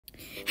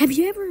Have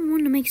you ever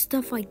wanted to make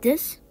stuff like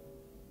this?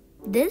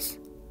 This?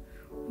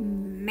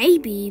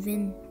 Maybe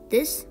even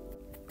this?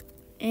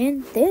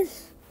 And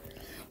this?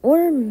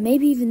 Or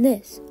maybe even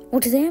this. Well,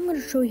 today I'm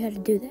going to show you how to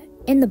do that.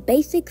 And the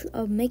basics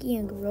of making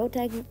a Gorilla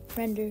Tag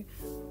render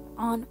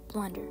on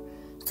Blender.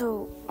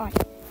 So, alright.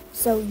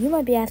 So, you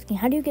might be asking,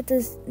 how do you get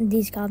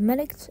these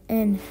cosmetics?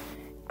 And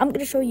I'm going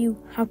to show you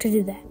how to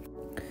do that.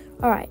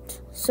 Alright.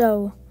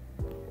 So,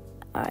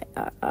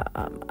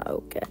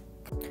 okay.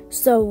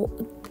 So,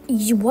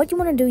 what you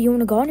want to do, you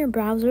want to go on your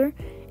browser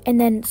and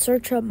then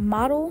search up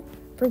model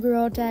for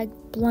Gorilla Tag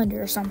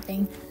Blender or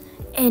something.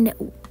 And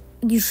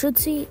you should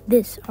see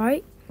this,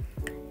 alright?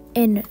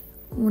 And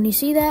when you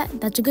see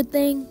that, that's a good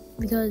thing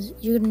because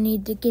you're going to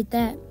need to get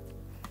that.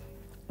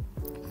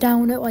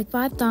 Download it like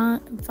five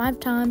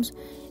times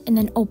and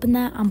then open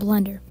that on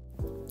Blender.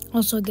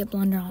 Also get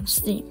Blender on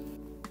Steam.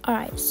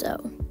 Alright,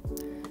 so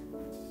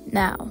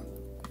now,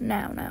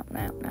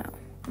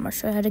 I'm going to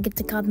show you how to get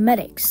the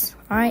cosmetics.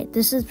 Alright,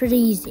 this is pretty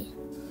easy.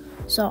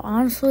 So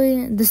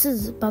honestly, this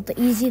is about the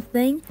easiest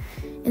thing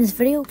in this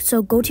video.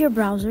 So go to your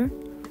browser.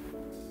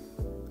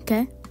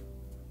 Okay?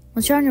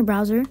 Once you're on your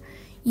browser,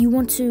 you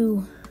want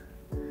to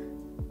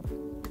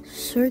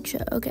search,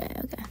 okay.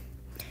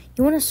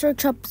 You want to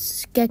search up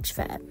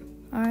Sketchfab,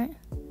 alright?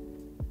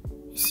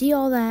 You see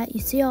all that,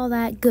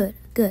 good.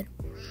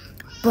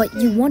 But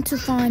you want to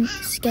find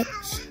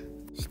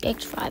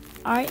Sketchfab,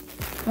 alright?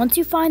 Once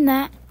you find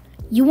that,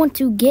 you want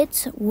to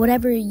get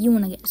whatever you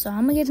want to get. So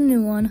I'm going to get a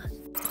new one.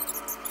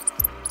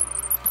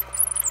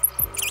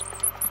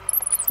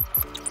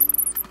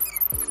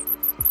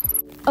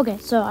 Okay,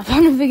 so I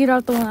finally figured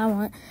out the one I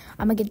want.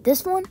 I'm going to get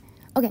this one.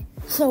 Okay,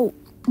 so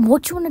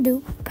what you want to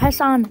do, press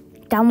on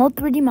download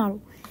 3D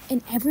model.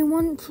 And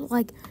everyone's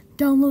like,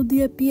 download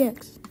the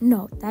FBX.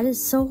 No, that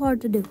is so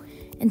hard to do.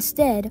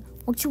 Instead,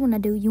 what you want to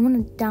do, you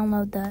want to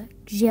download the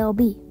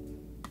GLB.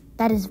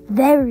 That is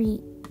very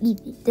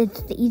easy.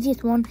 That's the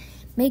easiest one.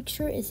 Make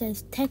sure it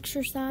says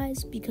texture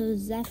size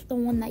because that's the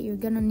one that you're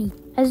going to need.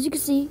 As you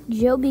can see,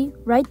 GLB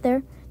right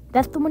there.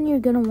 That's the one you're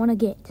going to want to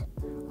get.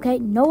 Okay,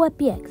 no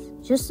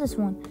FBX, just this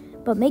one.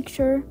 But make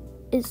sure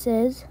it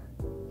says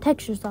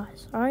texture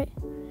size, alright?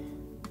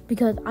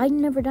 Because I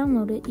never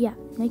downloaded it. Yeah,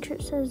 make sure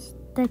it says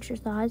texture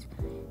size.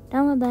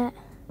 Download that.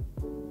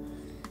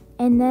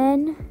 And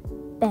then,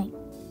 bang,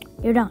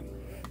 you're done.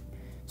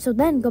 So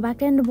then, go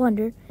back into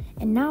Blender.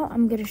 And now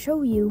I'm going to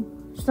show you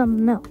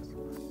something else.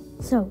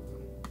 So,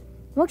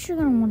 what you're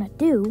going to want to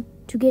do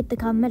to get the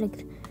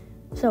cosmetics.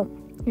 So,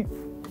 here.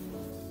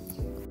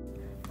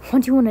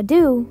 What you want to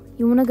do,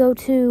 you want to go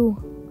to,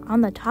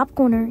 on the top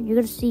corner, you're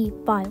going to see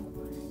File.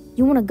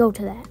 You want to go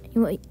to that.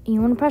 You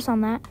want to press on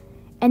that.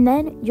 And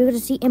then you're going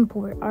to see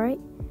Import, alright?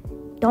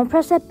 Don't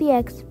press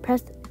FBX,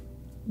 press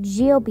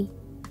GLB.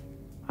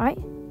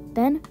 Alright?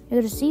 Then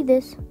you're going to see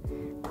this.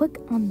 Click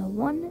on the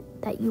one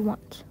that you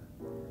want.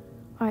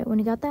 Alright, when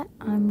you got that,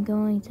 I'm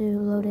going to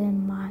load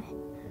in my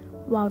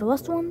Wild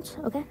West ones,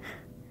 okay?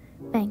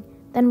 Bang.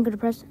 Then I'm going to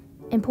press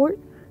Import.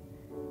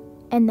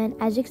 And then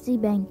as you can see,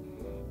 bang.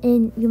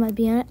 And you might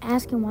be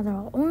asking why they're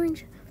all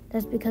orange.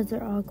 That's because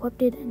they're all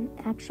equipped, and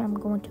actually I'm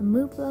going to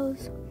move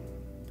those.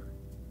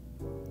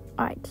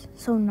 Alright,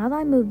 so now that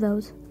I move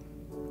those,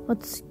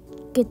 let's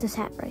get this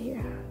hat right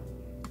here.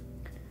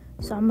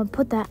 So I'm going to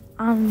put that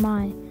on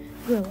my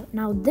gorilla.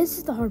 Now this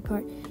is the hard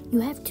part. You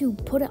have to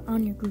put it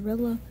on your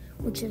gorilla,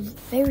 which is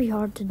very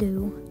hard to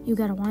do. You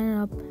got to line it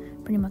up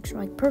pretty much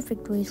like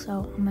perfectly,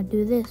 so I'm going to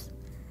do this.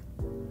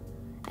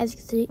 As you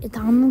can see, it's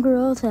on the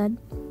gorilla's head,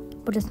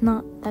 but it's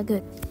not that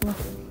good. Look.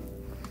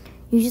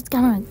 You just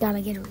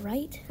gotta get it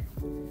right.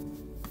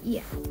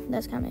 Yeah,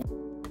 that's kind of it.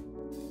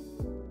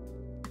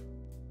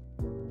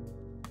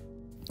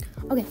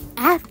 Okay,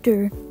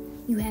 after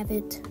you have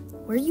it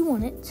where you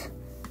want it.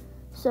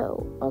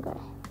 So, okay.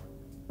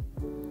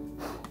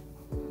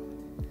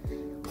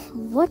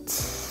 What?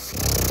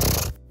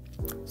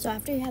 So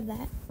after you have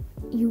that,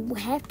 you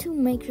have to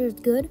make sure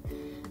it's good.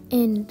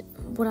 And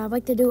what I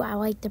like to do, I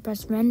like to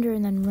press render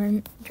and then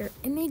render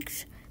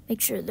image. Make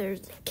sure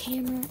there's a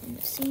camera in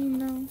the scene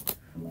though,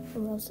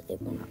 or else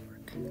it will not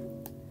work.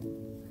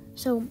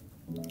 So,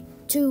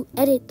 to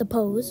edit the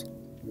pose,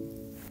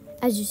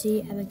 as you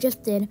see, as I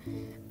just did,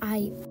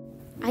 I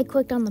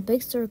clicked on the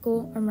big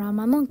circle around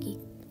my monkey,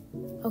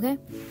 okay?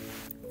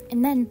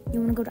 And then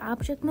you want to go to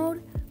object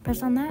mode,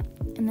 press on that,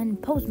 and then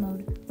pose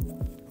mode,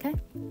 okay?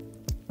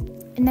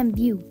 And then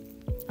view.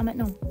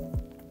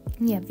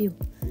 View.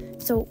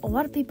 So a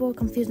lot of people are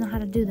confused on how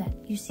to do that.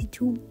 You see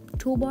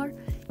toolbar,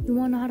 you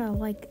want to know how to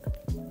like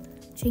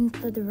change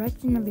the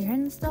direction of your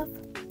hand and stuff.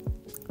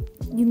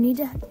 You need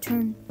to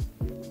turn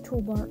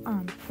toolbar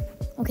on.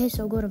 Okay,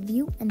 so go to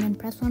view and then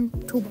press on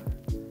toolbar.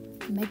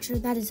 Make sure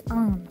that is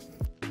on.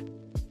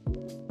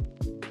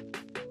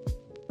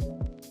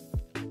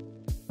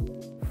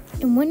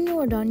 And when you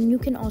are done, you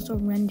can also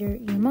render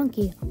your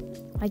monkey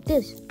like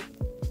this.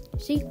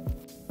 See?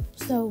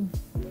 So,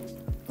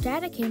 to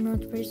add a camera,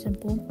 it's pretty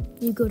simple.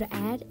 You go to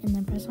add and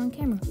then press on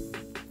camera.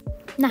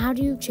 Now, how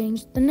do you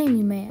change the name,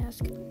 you may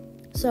ask?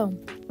 So,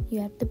 you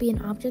have to be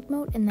in object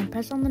mode and then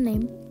press on the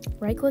name,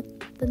 right click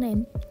the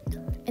name,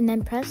 and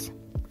then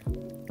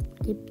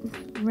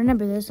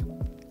remember this,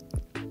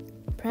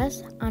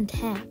 press on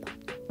tab,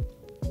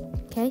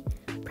 okay?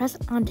 Press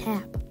on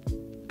tab,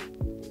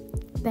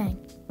 bang,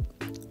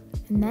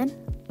 and then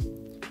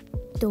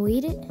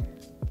delete it,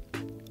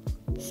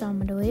 so I'm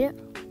gonna delete it,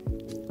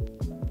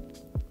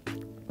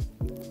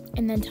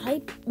 and then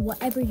type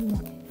whatever you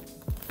want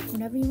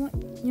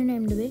your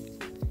name to be,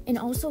 and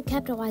also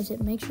capitalize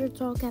it. Make sure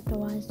it's all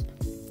capitalized,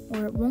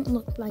 or it won't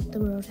look like the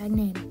real tag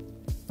name.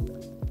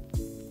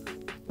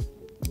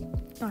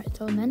 Alright,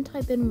 so then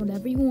type in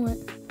whatever you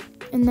want,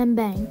 and then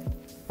bang,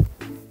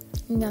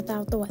 you got that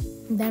out the way.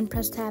 And then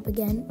press tab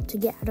again to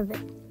get out of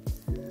it.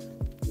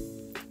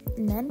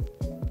 And then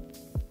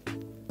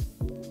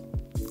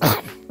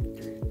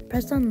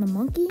press on the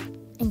monkey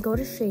and go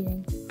to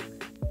shading.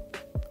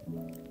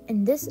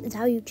 And this is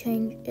how you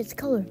change its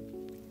color.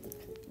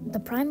 The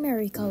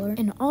primary color,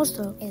 and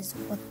also is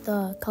what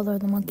the color of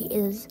the monkey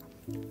is.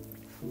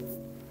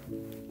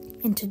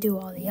 And to do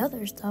all the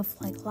other stuff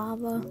like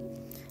lava.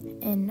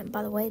 And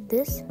by the way,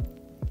 this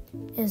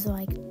is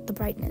like the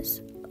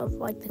brightness of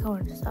like the color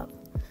and stuff.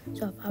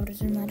 So if I were to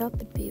turn that up,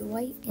 it'd be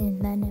white,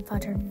 and then if I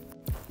turn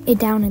it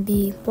down, it'd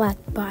be black.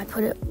 But I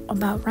put it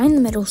about right in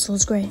the middle, so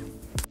it's gray,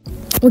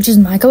 which is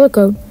my color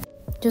code.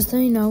 Just so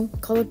you know,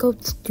 color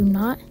codes do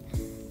not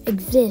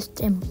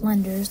exist in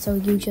Blender, so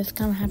you just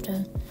kind of have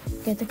to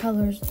get the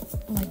colors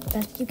like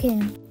best you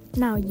can.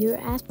 Now you're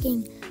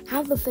asking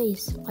how is the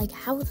face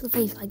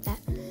like that?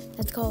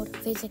 That's called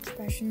face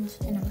expressions,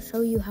 and I'll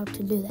show you how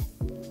to do that.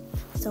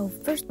 So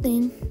first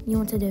thing you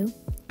want to do,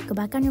 go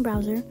back on your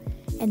browser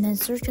and then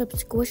search up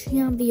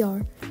Squishy on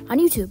VR on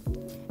YouTube,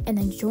 and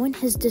then join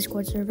his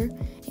Discord server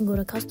and go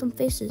to custom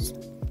faces.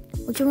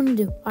 What you want to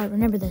do, alright,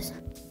 remember this.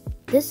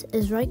 This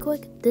is right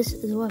click, this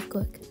is left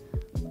click.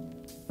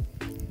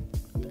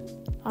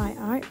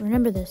 Alright,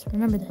 remember this.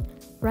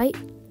 Right,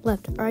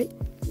 left, alright?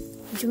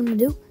 What you want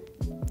to do,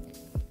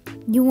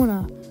 you want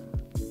to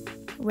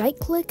right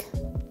click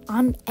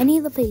on any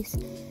of the face.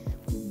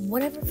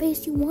 Whatever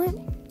face you want,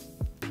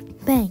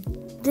 bang,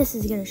 this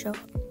is going to show up.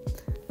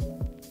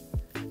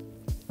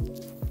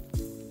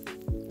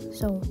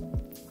 So,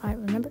 alright,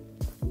 remember?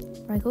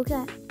 Right click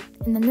that,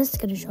 and then this is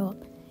going to show up.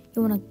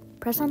 You want to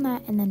press on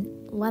that and then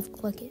left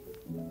click it.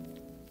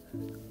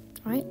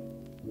 Alright?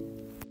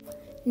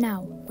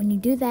 Now, when you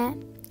do that,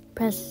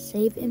 press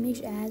save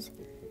image as,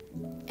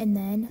 and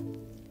then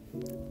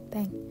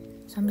bang.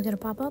 Something's going to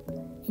pop up,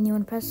 and you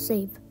want to press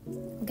save.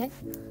 Okay?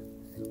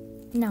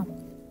 Now,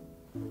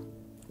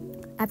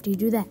 after you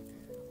do that,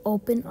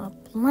 open up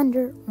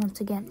Blender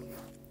once again.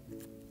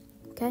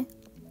 Okay?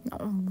 Now,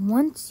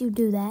 once you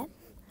do that,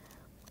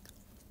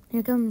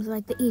 here comes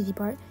like the easy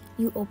part.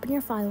 You open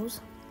your files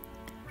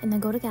and then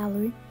go to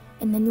gallery,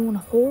 and then you want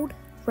to hold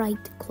right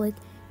click.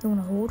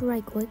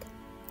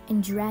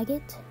 And drag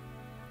it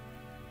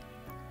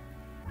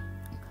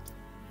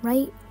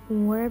right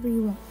wherever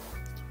you want.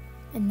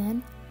 And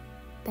then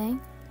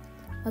bang,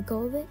 let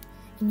go of it.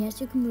 And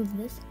yes, you can move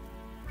this.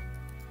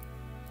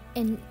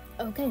 And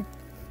okay,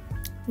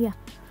 yeah.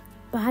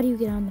 But how do you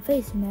get on the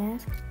face, you may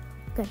ask?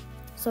 Okay,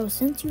 so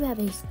since you have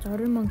a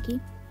starter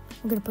monkey,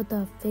 we're going to put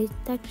the face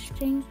texture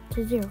change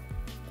to 0.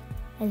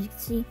 As you can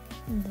see,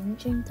 it doesn't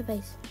change the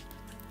face.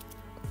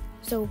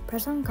 So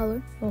press on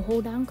color, or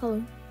hold down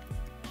color,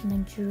 and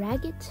then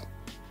drag it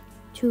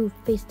to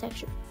face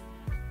texture.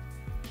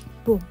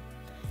 Boom.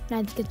 Now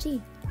as you can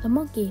see, the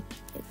monkey,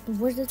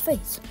 where's its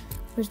face?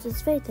 Where's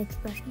its face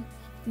expression?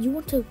 You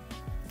want to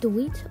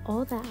delete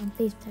all that on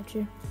face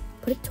texture,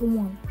 put it to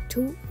 1,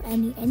 to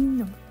any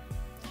number.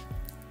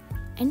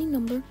 Any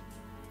number,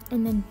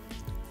 and then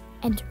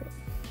enter it.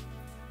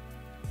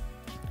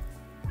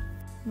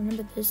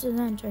 Remember, this is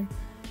enter.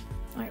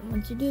 Alright,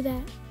 once you do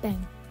that,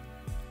 bang.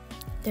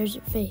 There's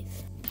your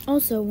face.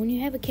 Also, when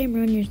you have a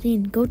camera on your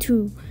scene, go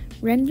to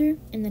render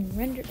and then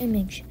render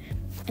image,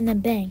 and then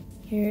bang.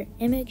 Your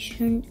image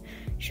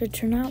should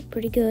turn out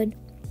pretty good,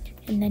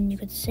 and then you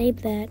could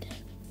save that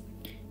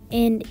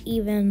and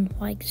even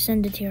like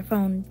send it to your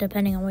phone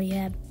depending on what you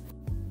have.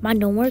 Mine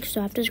don't work, so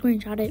I have to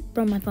screenshot it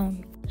from my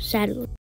phone, sadly.